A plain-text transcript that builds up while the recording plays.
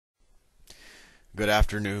Good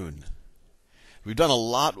afternoon. We've done a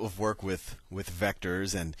lot of work with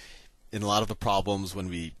vectors, and in a lot of the problems when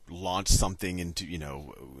we launch something into,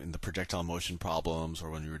 in the projectile motion problems, or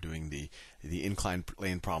when we were doing the inclined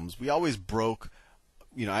plane problems, we always broke,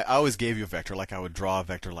 I always gave you a vector. Like I would draw a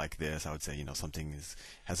vector like this. I would say, something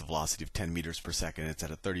has a velocity of 10 meters per second. It's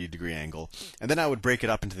at a 30-degree angle. And then I would break it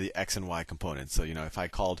up into the x and y components. So, if I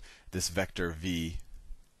called this vector v,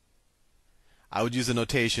 I would use a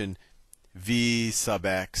notation v sub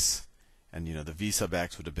x, and the v sub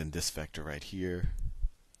x would have been this vector right here.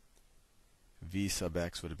 V sub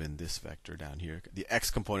x would have been this vector down here, the x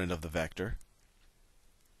component of the vector.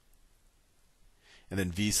 And then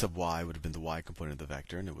v sub y would have been the y component of the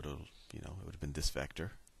vector, and it would have, it would have been this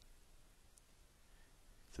vector.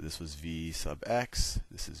 So this was v sub x,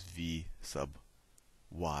 this is v sub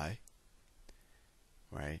y,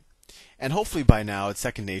 right? And hopefully by now it's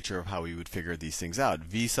second nature of how we would figure these things out.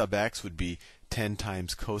 V sub x would be 10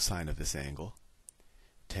 times cosine of this angle.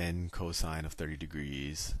 10 cosine of 30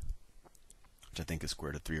 degrees, which I think is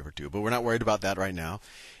square root of 3 over 2. But we're not worried about that right now.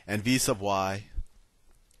 And v sub y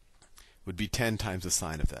would be 10 times the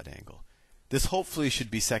sine of that angle. This hopefully should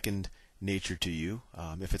be second nature to you.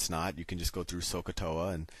 If it's not, you can just go through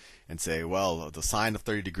SOHCAHTOA and say, well, the sine of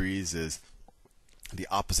 30 degrees is the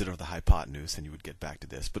opposite of the hypotenuse, and you would get back to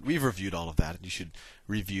this. But we've reviewed all of that. You should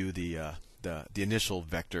review the initial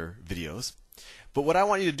vector videos. But what I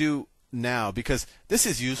want you to do now, because this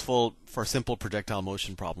is useful for simple projectile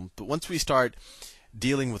motion problems, but once we start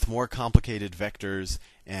dealing with more complicated vectors,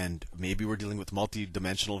 and maybe we're dealing with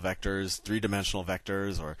multi-dimensional vectors, three-dimensional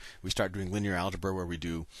vectors, or we start doing linear algebra where we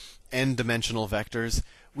do n-dimensional vectors,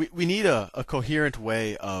 we need a coherent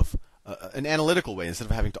way of an analytical way, instead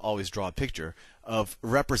of having to always draw a picture, of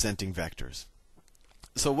representing vectors.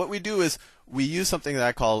 So what we do is we use something that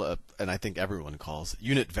I call, and I think everyone calls,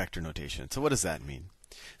 unit vector notation. So what does that mean?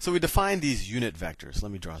 So we define these unit vectors.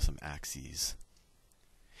 Let me draw some axes.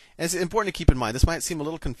 And it's important to keep in mind, this might seem a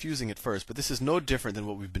little confusing at first, but this is no different than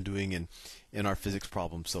what we've been doing in our physics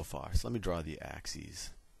problems so far. So let me draw the axes.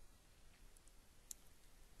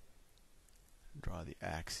 Draw the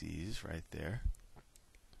axes right there.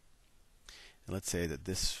 And let's say that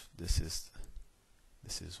this is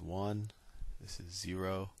 1, this is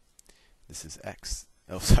 0, this is x.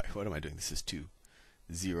 Oh, sorry, what am I doing? This is 2.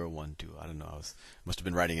 0, 1, 2. I don't know. Must have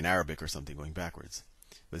been writing in Arabic or something going backwards.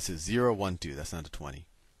 But this is 0, 1, 2. That's not a 20.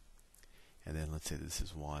 And then let's say this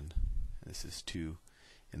is 1, and this is 2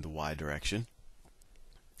 in the y direction.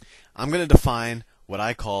 I'm going to define what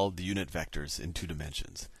I call the unit vectors in 2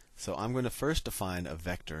 dimensions. So I'm going to first define a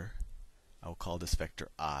vector. I'll call this vector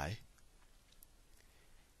I.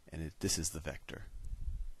 And this is the vector.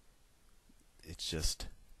 It just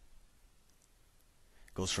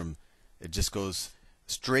goes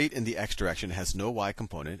straight in the x direction. It has no y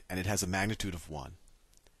component, and it has a magnitude of 1.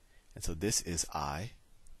 And so this is I.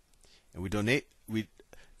 And we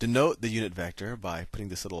denote the unit vector by putting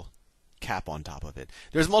this little cap on top of it.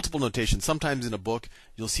 There's multiple notations. Sometimes in a book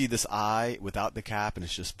you'll see this I without the cap, and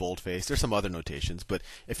it's just bold-faced. There's some other notations, but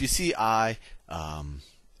if you see I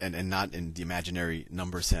and not in the imaginary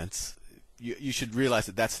number sense, you should realize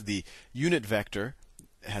that that's the unit vector.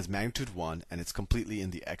 It has magnitude 1, and it's completely in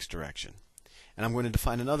the x direction. And I'm going to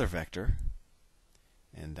define another vector,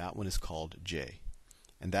 and that one is called j.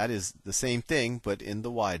 And that is the same thing, but in the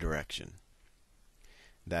y direction.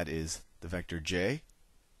 That is the vector j,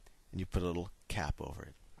 and you put a little cap over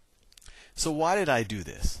it. So why did I do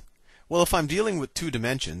this? Well, if I'm dealing with 2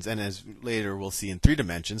 dimensions, and as later we'll see in 3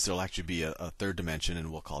 dimensions, there'll actually be a third dimension,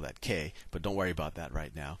 and we'll call that k, but don't worry about that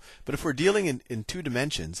right now. But if we're dealing in 2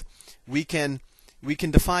 dimensions, we can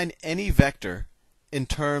define any vector in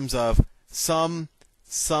terms of some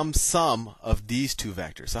sum of these 2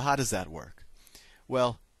 vectors. So how does that work?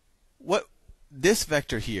 Well, this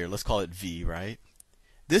vector here, let's call it v, right?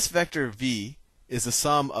 This vector v is the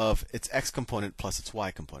sum of its x component plus its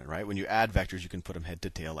y component, right? When you add vectors, you can put them head to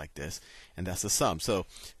tail like this, and that's the sum. So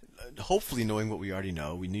hopefully, knowing what we already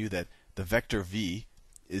know, we knew that the vector v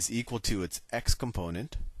is equal to its x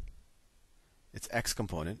component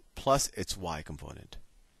plus its y component.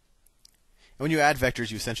 And when you add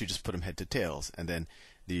vectors, you essentially just put them head to tails, and then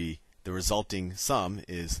the resulting sum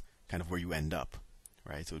is kind of where you end up,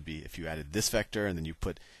 right? So it would be if you added this vector and then you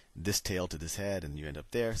put this tail to this head, and you end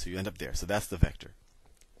up there, so you end up there. So that's the vector.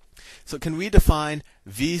 So can we define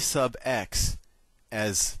v sub x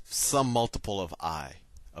as some multiple of I,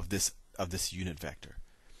 of this unit vector?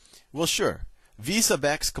 Well, sure. V sub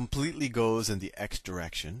x completely goes in the x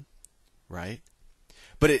direction, right?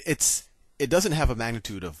 But it doesn't have a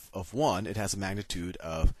magnitude of 1. It has a magnitude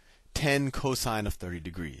of 10 cosine of 30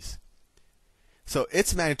 degrees. So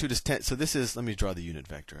its magnitude is 10. So this is, let me draw the unit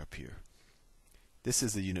vector up here. This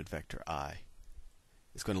is the unit vector I.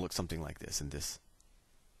 It's going to look something like this in this.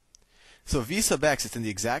 So v sub x, it's in the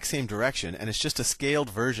exact same direction, and it's just a scaled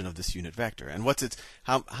version of this unit vector. And what's its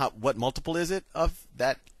what multiple is it of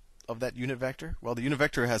that unit vector? Well, the unit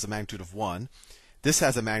vector has a magnitude of 1. This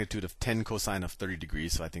has a magnitude of 10 cosine of 30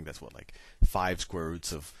 degrees, so I think that's what, like 5 square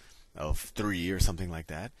roots of 3 or something like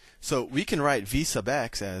that. So we can write v sub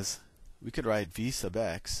x as, we could write v sub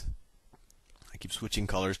x, I keep switching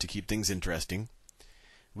colors to keep things interesting.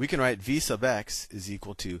 We can write v sub x is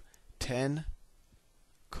equal to 10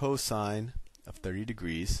 cosine of 30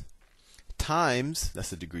 degrees times,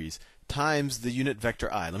 that's the degrees, times the unit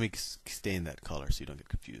vector I. Let me stay in that color so you don't get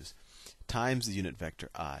confused. Times the unit vector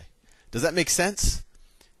I. Does that make sense?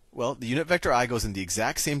 Well, the unit vector I goes in the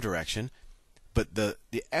exact same direction, but the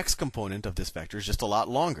x component of this vector is just a lot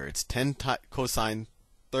longer. It's 10 cosine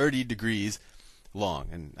 30 degrees long,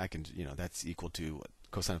 and I can, that's equal to what?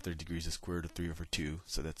 Cosine of 30 degrees is square root of 3 over 2,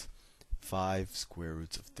 so that's 5 square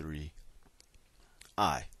roots of 3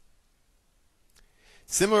 I.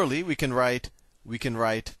 Similarly, we can write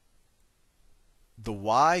the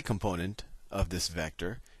y component of this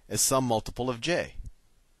vector as some multiple of j.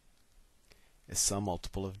 As some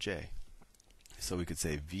multiple of j. So we could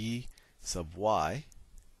say v sub y,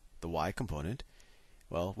 the y component.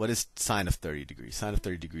 Well, what is sine of 30 degrees? Sine of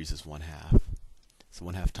 30 degrees is 1/2. So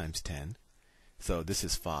 1/2 times 10. So this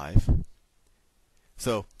is 5.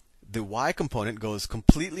 So the y component goes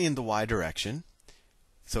completely in the y direction.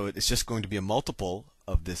 So it's just going to be a multiple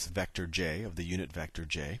of this vector j, of the unit vector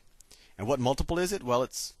j. And what multiple is it? Well,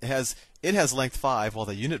 it has length 5, while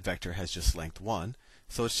the unit vector has just length 1.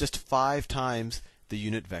 So it's just 5 times the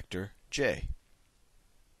unit vector j.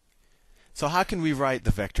 So how can we write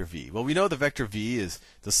the vector v? Well, we know the vector v is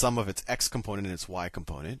the sum of its x component and its y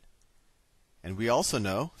component. And we also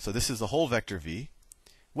know, so this is the whole vector v.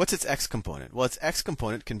 What's its x component? Well, its x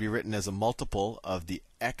component can be written as a multiple of the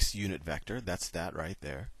x unit vector. That's that right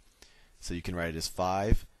there. So you can write it as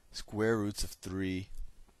 5 square roots of 3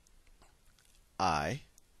 I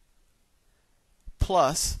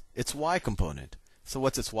plus its y component. So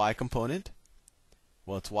what's its y component?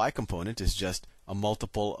 Well, its y component is just a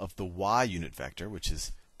multiple of the y unit vector, which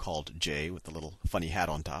is called j with the little funny hat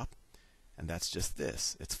on top. And that's just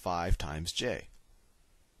this. It's 5 times j.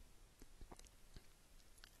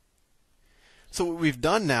 So what we've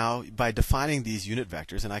done now, by defining these unit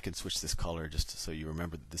vectors, and I can switch this color just so you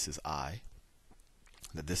remember that this is I,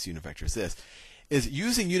 that this unit vector is this, is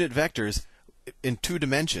using unit vectors in 2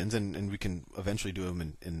 dimensions, and we can eventually do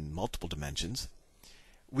them in multiple dimensions.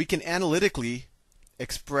 We can analytically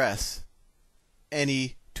express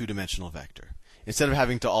any 2-dimensional vector. Instead of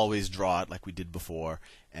having to always draw it like we did before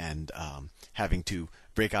and having to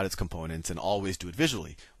break out its components and always do it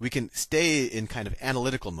visually, we can stay in kind of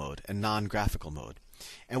analytical mode and non-graphical mode.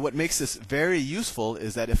 And what makes this very useful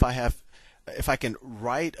is that if I can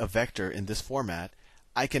write a vector in this format,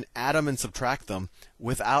 I can add them and subtract them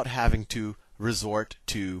without having to resort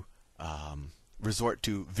to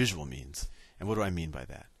visual means. And what do I mean by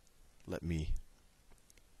that?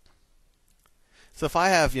 So if I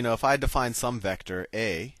have, if I define some vector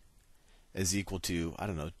a is equal to, I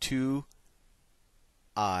don't know,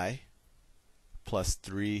 2I plus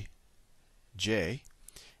 3j,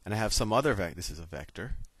 and I have some other vector, this is a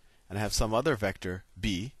vector, and I have some other vector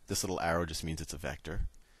b, this little arrow just means it's a vector.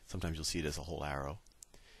 Sometimes you'll see it as a whole arrow.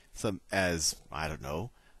 As, I don't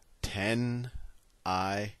know, 10I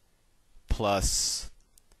plus,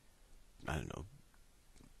 I don't know,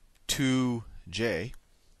 2j.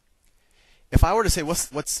 If I were to say what's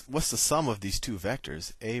the sum of these 2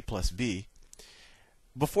 vectors, a plus b,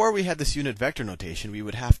 before we had this unit vector notation, we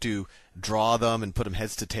would have to draw them and put them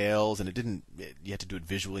heads to tails, and you had to do it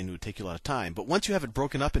visually, and it would take you a lot of time. But once you have it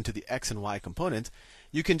broken up into the x and y components,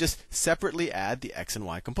 you can just separately add the x and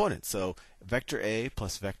y components. So vector a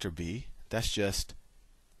plus vector b, that's just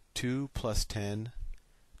 2 plus 10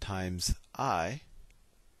 times I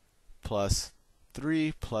plus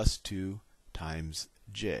 3 plus 2 times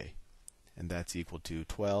j. And that's equal to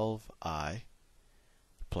 12I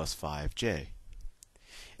plus 5j.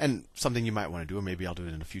 And something you might want to do, or maybe I'll do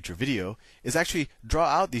it in a future video, is actually draw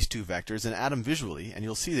out these 2 vectors and add them visually, and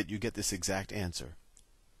you'll see that you get this exact answer.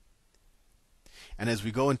 And as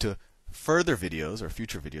we go into further videos or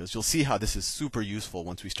future videos, you'll see how this is super useful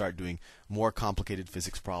once we start doing more complicated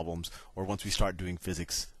physics problems, or once we start doing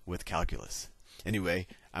physics with calculus. Anyway,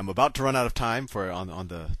 I'm about to run out of time on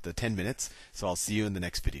the 10 minutes, so I'll see you in the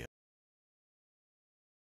next video.